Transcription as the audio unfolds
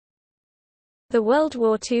The World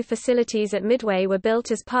War II facilities at Midway were built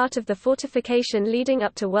as part of the fortification leading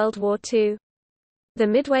up to World War II. The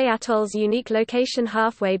Midway Atoll's unique location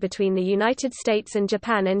halfway between the United States and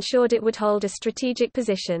Japan ensured it would hold a strategic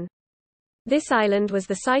position. This island was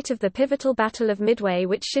the site of the pivotal Battle of Midway,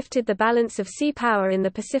 which shifted the balance of sea power in the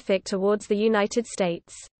Pacific towards the United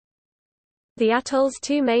States. The atoll's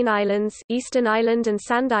two main islands, Eastern Island and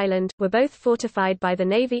Sand Island, were both fortified by the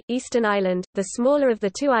Navy. Eastern Island, the smaller of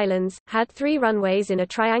the two islands, had 3 runways in a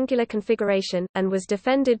triangular configuration, and was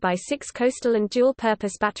defended by 6 coastal and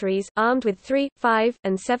dual-purpose batteries, armed with 3, 5,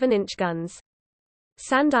 and 7-inch guns.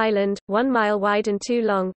 Sand Island, 1 mile wide and 2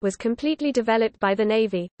 long, was completely developed by the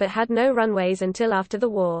Navy, but had no runways until after the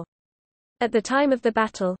war. At the time of the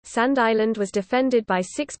battle, Sand Island was defended by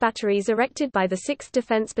 6 batteries erected by the 6th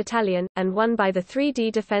Defense Battalion, and 1 by the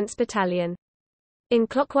 3D Defense Battalion. In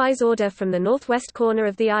clockwise order from the northwest corner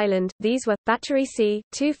of the island, these were, Battery C,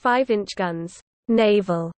 2 5-inch guns,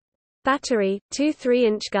 Naval Battery, 2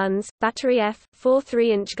 3-inch guns, Battery F, 4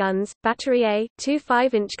 3-inch guns, Battery A, 2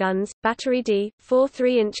 5-inch guns, Battery D, 4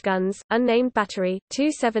 3-inch guns, Unnamed Battery, 2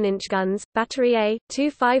 7-inch guns, Battery A, 2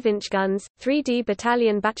 5-inch guns, 3D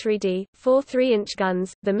Battalion Battery D, 4 3-inch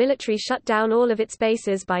guns. The military shut down all of its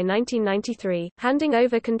bases by 1993, handing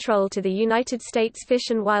over control to the United States Fish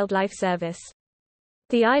and Wildlife Service.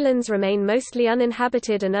 The islands remain mostly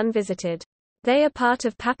uninhabited and unvisited. They are part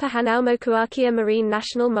of Papahanaumokuakea Marine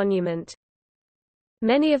National Monument.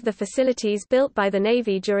 Many of the facilities built by the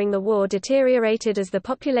Navy during the war deteriorated as the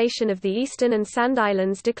population of the Eastern and Sand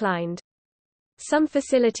Islands declined. Some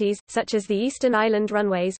facilities, such as the Eastern Island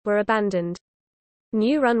runways, were abandoned.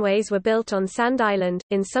 New runways were built on Sand Island,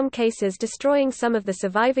 in some cases destroying some of the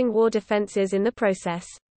surviving war defenses in the process.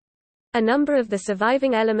 A number of the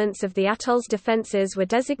surviving elements of the atoll's defenses were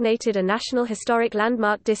designated a National Historic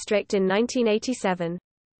Landmark District in 1987.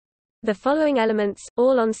 The following elements,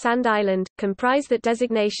 all on Sand Island, comprise that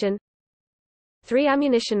designation: 3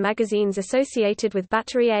 ammunition magazines associated with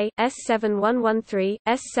Battery A, S7113,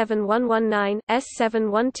 S7119,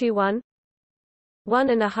 S7121,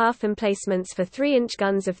 1.5 emplacements for 3-inch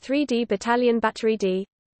guns of 3D Battalion Battery D,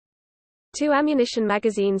 2 ammunition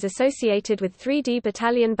magazines associated with 3D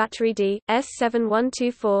Battalion Battery D,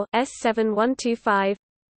 S7124, S7125,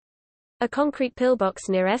 a concrete pillbox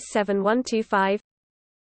near S7125,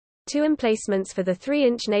 2 emplacements for the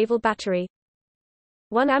 3-inch naval battery,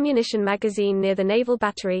 1 ammunition magazine near the naval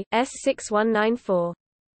battery, S6194.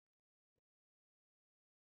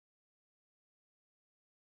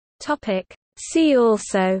 See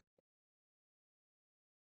also: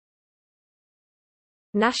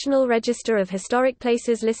 National Register of Historic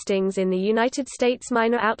Places listings in the United States.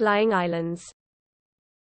 Minor outlying islands.